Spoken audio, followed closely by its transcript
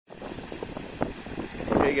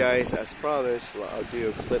Hey guys, as promised, I'll do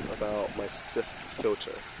a clip about my Sieve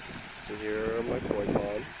filter. So here are my koi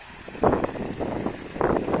pond.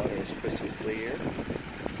 The water is crystal clear.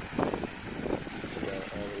 So now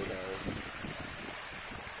all the way down.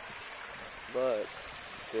 But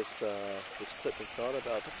this clip is not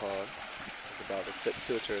about the pond. It's about the clip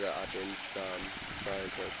filter that I've been trying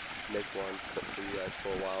to make one clip for you guys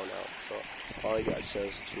for a while now. So all I got a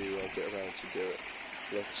chance to get around to do it.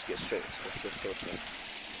 Let's get straight to the Sieve filter.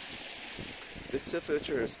 This Sieve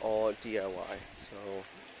filter is all DIY, so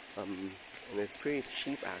and it's pretty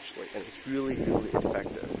cheap actually, and it's really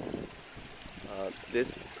effective.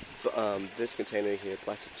 This container here,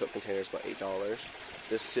 plastic tip container, is about $8.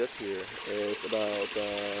 This Sieve here is about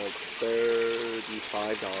 $35.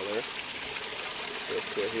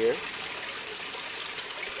 This right here,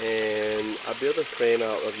 and I built a frame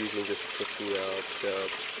out of using just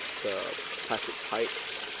the plastic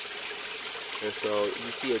pipes. And so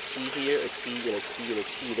you see a T here, a T, and a T, and a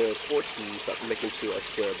T. There are 4 T's that make into a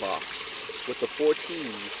square box. With the 4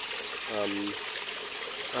 T's,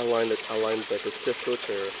 I lined the Sieve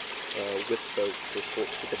filter with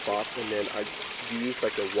the box, and then I used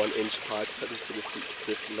like a 1-inch pipe cut into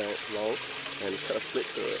this long and cut a slit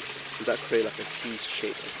through it. And that created like a C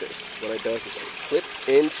shape like this. What it does is it clips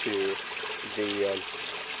into the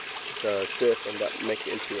Sieve, and that makes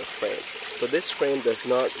it into a frame. So this frame does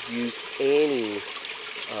not use any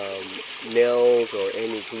nails or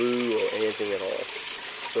any glue or anything at all.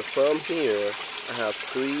 So from here, I have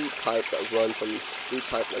 3 pipes that run from 3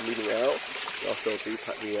 pipes that are leading out, and also 3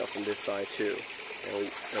 pipes leading out from this side too. And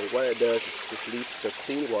what it does is just leads the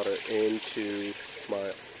clean water into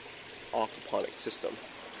my aquaponics system.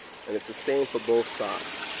 And it's the same for both sides.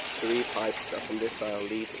 3 pipes that from this side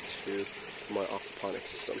lead to my aquaponics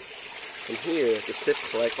system. From here, the Sieve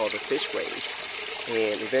collects all the fish waste,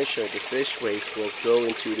 and eventually the fish waste will go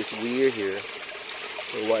into this weir here.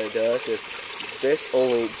 So what it does is, this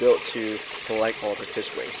only built to collect all the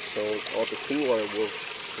fish waste. So all the clean water will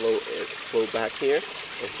flow back here,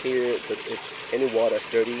 and here, if any water is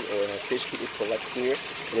dirty or fish will collect here,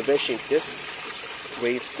 and eventually this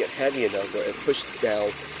waste get heavy enough where it pushes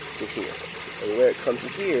down to here. And where it comes to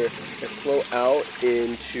here, it flow out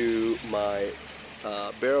into my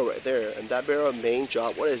barrel right there, and that barrel main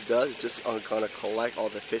job, what it does is just gonna collect all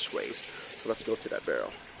the fish waste. So let's go to that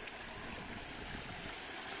barrel.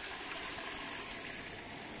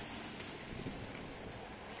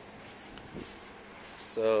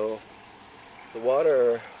 So the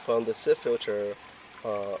water from the Sieve filter,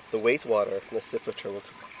 the wastewater from the Sieve filter will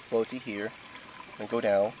flow to here and go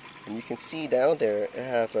down, and you can see down there it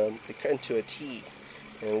have it cut into a T,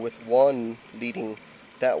 and with one leading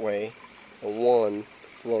that way and one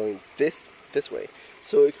flowing this way,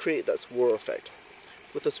 so it creates that swirl effect.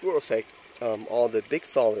 With the swirl effect, all the big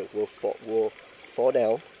solid will fall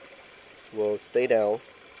down, will stay down,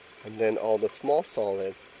 and then all the small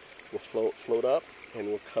solid will float up and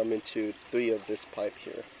will come into 3 of this pipe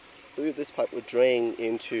here. 3 of this pipe will drain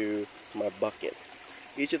into my bucket.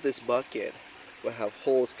 Each of this bucket will have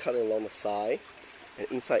holes cut along the side, and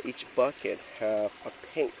inside each bucket have a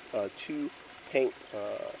 2 paint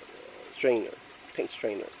strainer.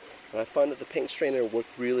 And I find that the paint strainer works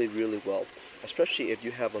really well, especially if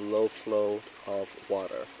you have a low flow of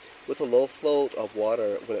water. With a low flow of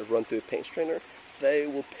water, when it runs through the paint strainer, they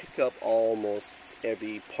will pick up almost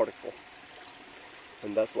every particle.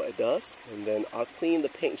 And that's what it does. And then I'll clean the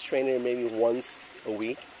paint strainer maybe once a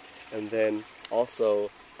week, and then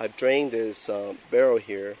also I drain this barrel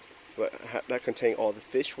here that contains all the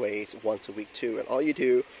fish waste once a week too. And all you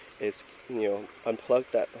do is, unplug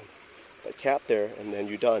that cap there, and then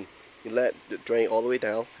you're done. You let it drain all the way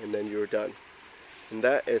down, and then you're done. And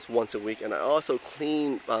that is once a week. And I also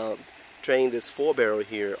drain this 4 barrel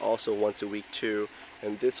here also once a week too.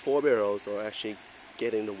 And these 4 barrels are actually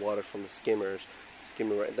getting the water from the skimmers.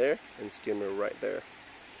 Skimmer right there and skimmer right there.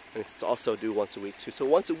 And it's also do once a week too. So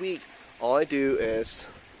once a week, all I do is,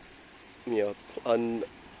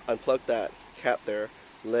 unplug that cap there,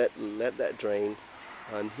 let that drain.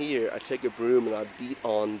 And here I take a broom and I beat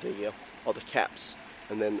on all the caps,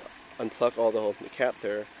 and then unplug all the cap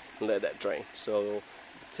there and let that drain. So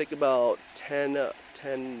take about 10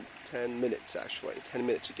 minutes actually. 10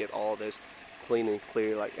 minutes to get all this clean and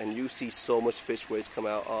clear. And you see so much fish waste come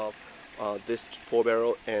out of this 4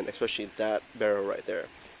 barrel, and especially that barrel right there.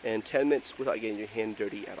 And 10 minutes without getting your hand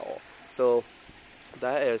dirty at all. So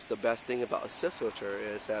that is the best thing about a Sieve filter,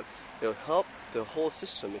 is that it'll help the whole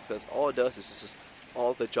system, because all it does is just,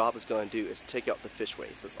 all the job is going to do is take out the fish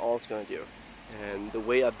waste. That's all it's going to do. And the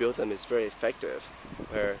way I built them is very effective,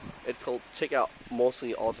 where it will take out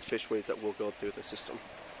mostly all the fish waste that will go through the system.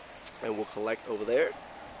 and will collect over there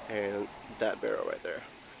and that barrel right there.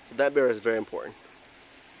 So that barrel is very important.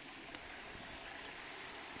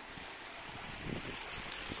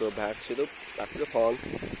 So back to the pond.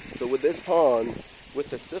 So with this pond, with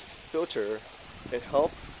the Sieve filter, it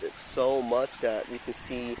helped it so much that you can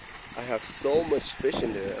see I have so much fish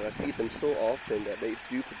in there, and I feed them so often that they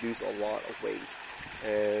do produce a lot of waste.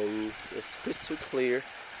 And it's crystal clear. You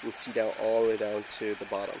can see down all the way down to the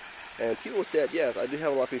bottom. And people said, yes, I do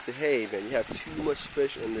have a lot of people say, hey man, you have too much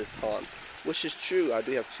fish in this pond. Which is true, I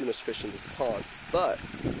do have too much fish in this pond. But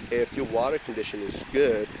if your water condition is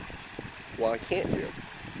good, why can't you?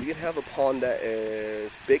 You can have a pond that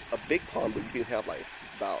is a big pond, but you can have like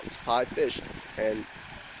about 5 fish. And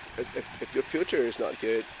if your filter is not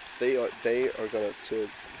good, they are going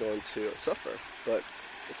to suffer. But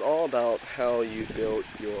it's all about how you build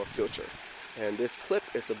your filter. And this clip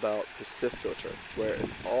is about the Sieve filter, where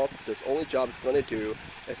this only job it's going to do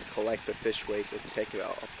is collect the fish waste and take it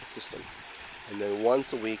out of the system. And then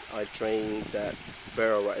once a week I drain that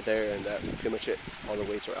barrel right there, and that's pretty much it. All the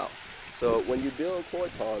waste are out. So when you build a koi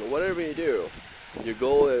pond, whatever you do, your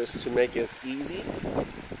goal is to make it as easy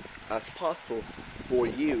as possible for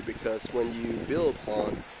you, because when you build a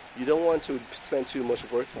pond, you don't want to spend too much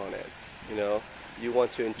work on it. You know, you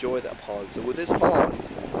want to enjoy that pond. So with this pond,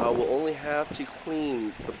 I will only have to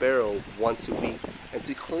clean the barrel once a week, and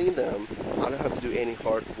to clean them, I don't have to do any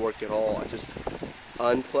hard work at all. I just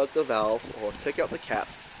unplug the valve or take out the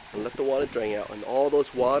caps and let the water drain out, and all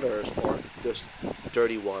those waters are just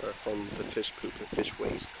dirty water from the fish poop and fish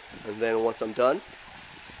waste. And then once I'm done,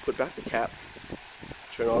 put back the cap,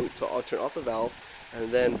 turn off the valve, and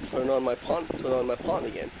then turn on my pond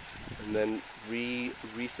again, and then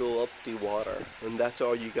refill up the water. And that's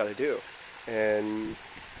all you got to do. And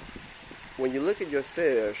when you look at your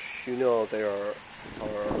fish, you know they are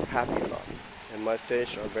happy or not. And my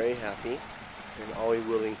fish are very happy and always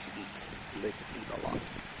willing to eat. And they can eat a lot.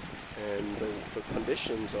 And the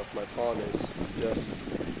conditions of my pond is just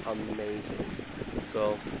amazing.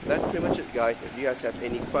 So that's pretty much it, guys. If you guys have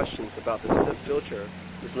any questions about the Sieve filter,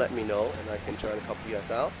 just let me know and I can try to help you guys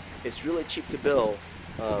out. It's really cheap to build,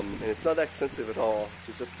 and it's not that expensive at all.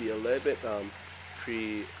 Just be a little bit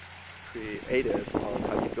creative on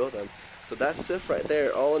how you build them. So that Sieve right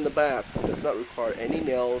there, all in the back, does not require any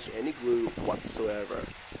nails or any glue whatsoever.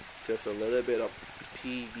 Just a little bit of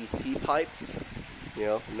PVC pipes, you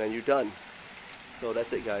know, and then you're done. So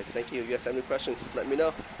that's it, guys. Thank you. If you guys have any questions, just let me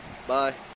know. Bye.